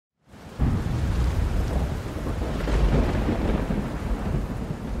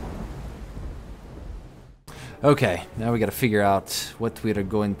Okay, now we gotta figure out what we are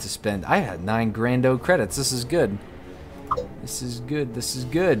going to spend. I had 9 Grando credits. This is good. This is good. This is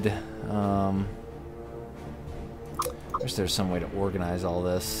good. Wish there's some way to organize all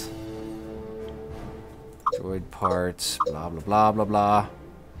this. Droid parts, blah, blah, blah, blah, blah.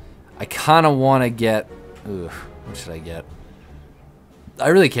 I kind of want to get... Ooh, what should I get? I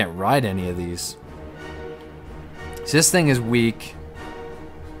really can't ride any of these. So this thing is weak.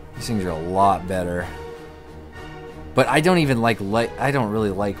 These things are a lot better. But I don't even I don't really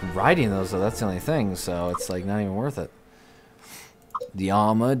like riding those, though. That's the only thing, so it's like not even worth it. The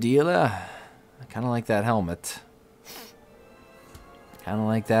armadillo. I kind of like that helmet. Kind of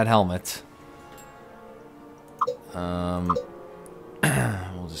like that helmet. We'll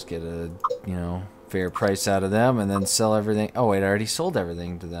just get a, you know, fair price out of them and then sell everything. Oh, wait, I already sold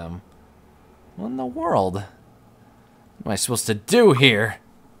everything to them. What in the world? What am I supposed to do here?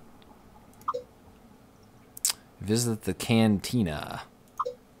 Visit the cantina.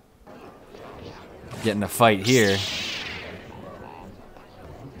 Getting a fight here.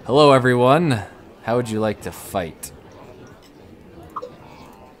 Hello, everyone. How would you like to fight?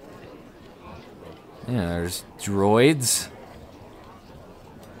 Yeah, there's droids.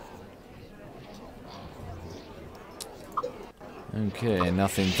 Okay,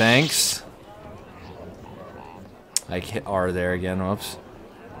 nothing, thanks. I hit R there again, whoops.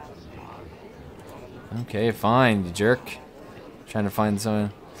 Okay, fine, you jerk. Trying to find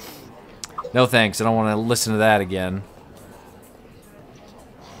someone. No thanks, I don't want to listen to that again.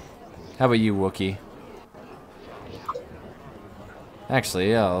 How about you, Wookiee? Actually,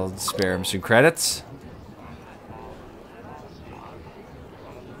 yeah, I'll spare him some credits.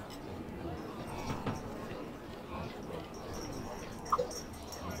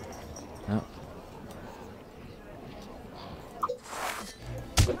 Oh.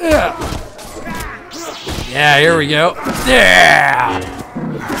 Yeah, here we go. Yeah!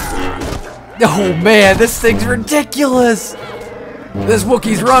 Oh man, this thing's ridiculous! This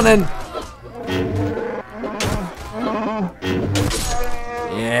Wookiee's running!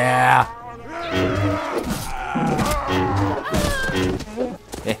 Yeah!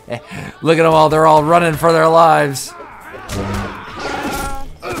 Look at them all, they're all running for their lives.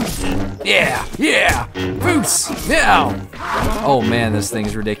 Yeah! Yeah! Boots! Yeah! Oh man, this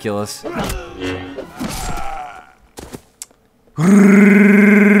thing's ridiculous.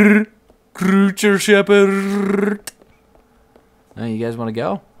 Crooture Shepart. Oh, you guys want to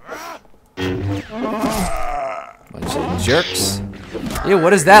go? Bunch of jerks. Ew,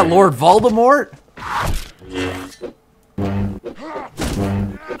 what is that, Lord Voldemort?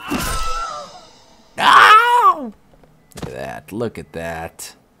 Ow! Look at that. Look at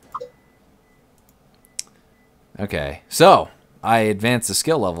that. Okay, so I advanced the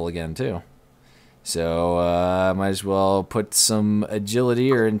skill level again, too. So, I might as well put some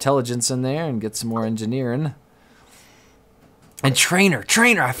agility or intelligence in there and get some more engineering. And trainer,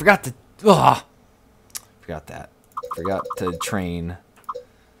 I forgot to, forgot that. Forgot to train.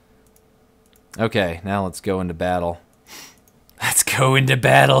 Okay, now let's go into battle. Let's go into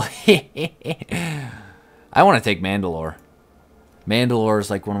battle. I want to take Mandalore. Mandalore is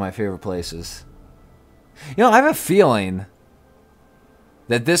like one of my favorite places. You know, I have a feeling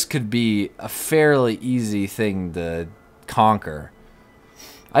that this could be a fairly easy thing to conquer.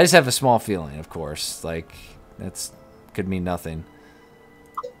 I just have a small feeling, of course. Like, that's could mean nothing.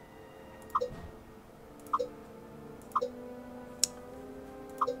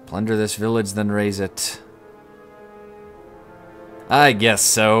 Plunder this village, then raise it. I guess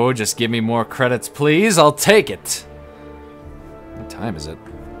so. Just give me more credits, please. I'll take it. What time is it?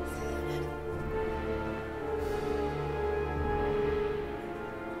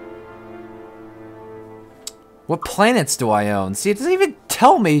 What planets do I own? See, it doesn't even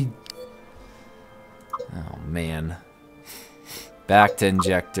tell me. Oh, man. Back to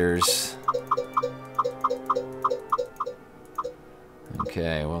injectors.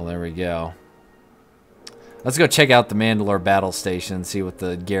 Okay, well, there we go. Let's go check out the Mandalore battle station and see what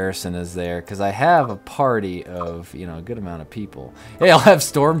the garrison is there. Because I have a party of, you know, a good amount of people. Hey, I'll have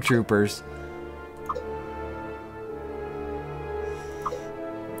stormtroopers.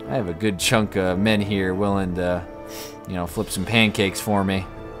 I have a good chunk of men here willing to, you know, flip some pancakes for me.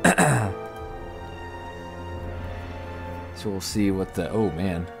 So we'll see what the... Oh,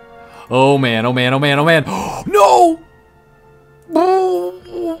 man. Oh, man. Oh, man. Oh, man. Oh, man. No!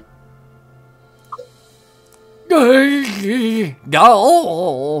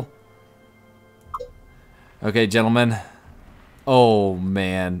 Go! Okay, gentlemen. Oh,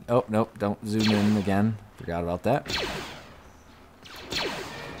 man. Oh, nope. Don't zoom in again. Forgot about that.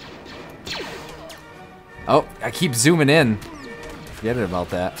 Oh, I keep zooming in. Forget it about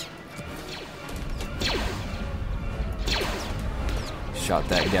that. Shot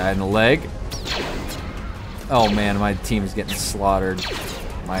that guy in the leg. Oh man, my team is getting slaughtered.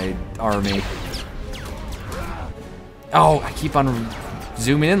 My army. Oh, I keep on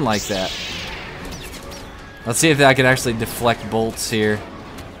zooming in like that. Let's see if I can actually deflect bolts here.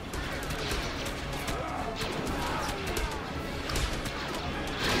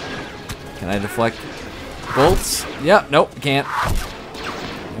 Can I deflect bolts? Yep, nope, can't.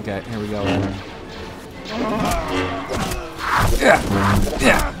 Okay, here we go.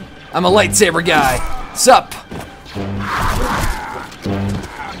 Yeah, I'm a lightsaber guy. Sup?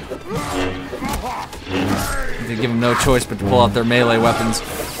 They give them no choice but to pull out their melee weapons.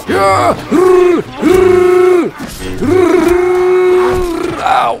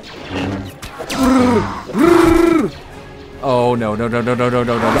 Ow! Oh no, no, no, no, no, no, no,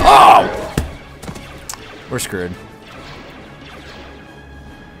 no, no. Oh! We're screwed.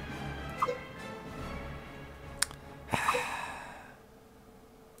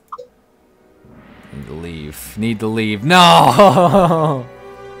 Need to leave. Need to leave. No!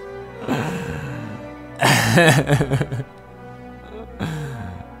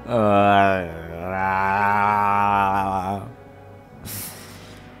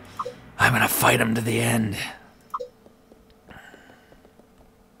 I'm gonna fight him to the end.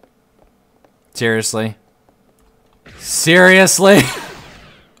 Seriously? Seriously?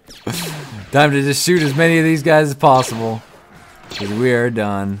 Time to just shoot as many of these guys as possible. Because we are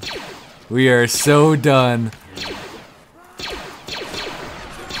done. We are so done.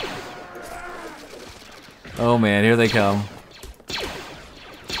 Oh man, here they come. I'm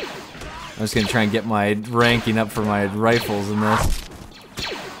just gonna try and get my ranking up for my rifles in this.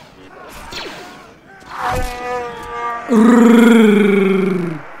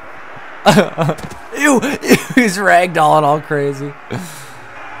 Ew, he's ragdolling all crazy.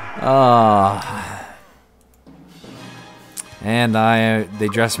 And they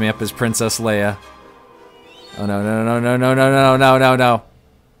dressed me up as Princess Leia. Oh no, no, no, no, no, no, no, no, no, no.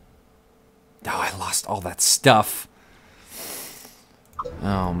 Oh, I lost all that stuff.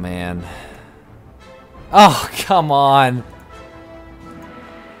 Oh man. Oh, come on.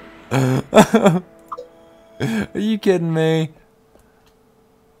 Are you kidding me?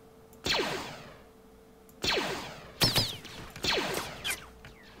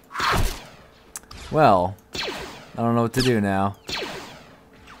 Well, I don't know what to do now.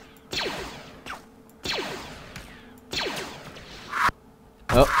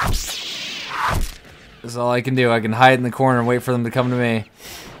 Oh. This is all I can do. I can hide in the corner and wait for them to come to me.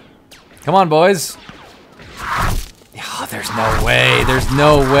 Come on, boys. Oh, there's no way. There's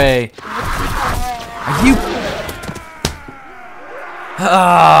no way. Are you...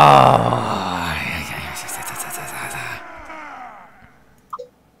 Oh.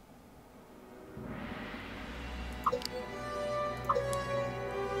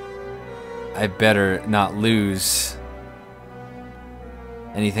 I better not lose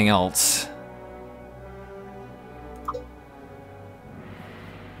anything else.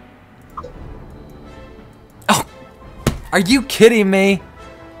 Oh! Are you kidding me?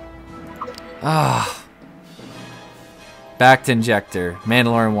 Ah. Backed injector.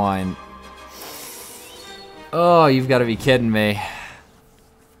 Mandalorian wine. Oh, you've got to be kidding me.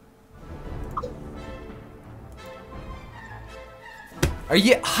 Are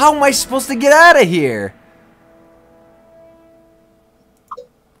you? How am I supposed to get out of here?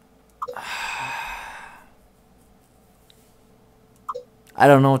 I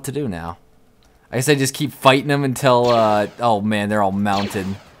don't know what to do now. I guess I just keep fighting them until, oh man, they're all mounted.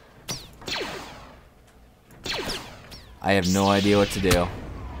 I have no idea what to do.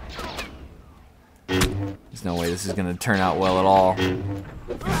 There's no way this is gonna turn out well at all.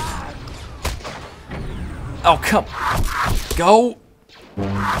 Oh, come. Go. The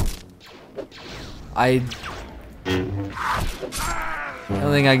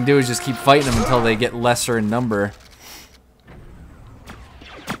only thing I can do is just keep fighting them until they get lesser in number.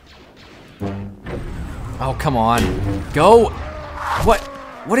 Oh, come on. Go!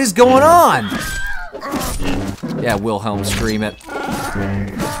 What is going on? Yeah, Wilhelm, scream it.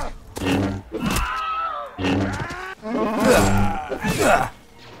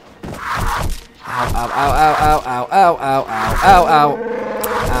 Ow, ow, ow, ow, ow, ow, ow, ow, ow, ow.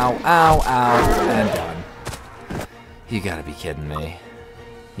 Ow, ow, ow, and done. You gotta be kidding me.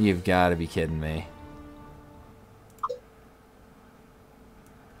 You've gotta be kidding me.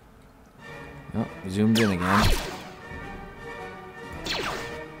 Oh, zoomed in again.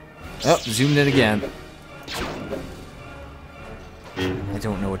 Oh, zoomed in again. I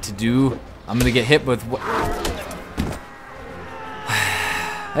don't know what to do. I'm gonna get hit with...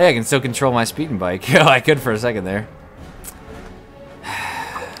 Hey, I can still control my speeding bike. Oh, I could for a second there.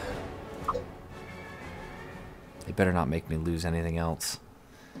 They better not make me lose anything else.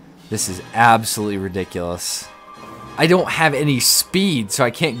 This is absolutely ridiculous. I don't have any speed, so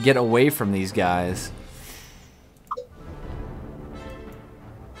I can't get away from these guys.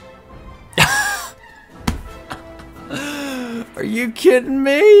 Are you kidding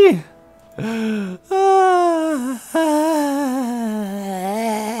me?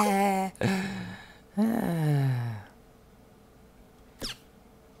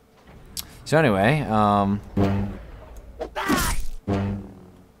 So anyway,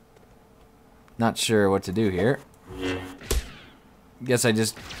 not sure what to do here. Guess I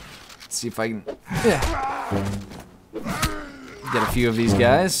just see if I can get a few of these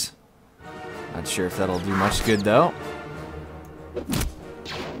guys. Not sure if that'll do much good though.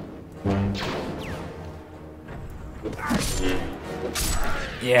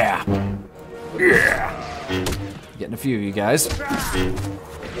 Yeah. Getting a few of you guys.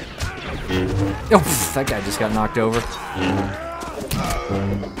 Oh, that guy just got knocked over.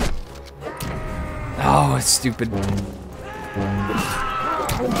 Oh, it's stupid.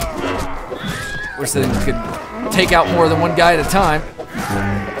 Wish they could take out more than one guy at a time.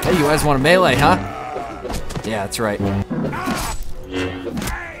 Hey, you guys want a melee, huh? Yeah, that's right.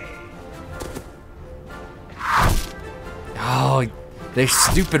 Oh, they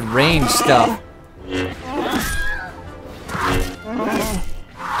stupid range stuff.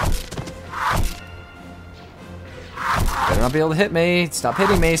 Better not be able to hit me. Stop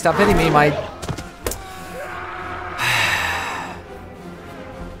hitting me. Stop hitting me. My...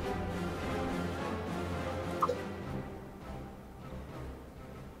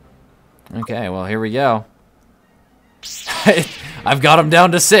 Okay, well, here we go. I've got him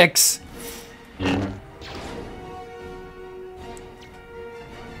down to 6.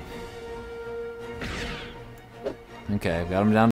 Okay, I've got him down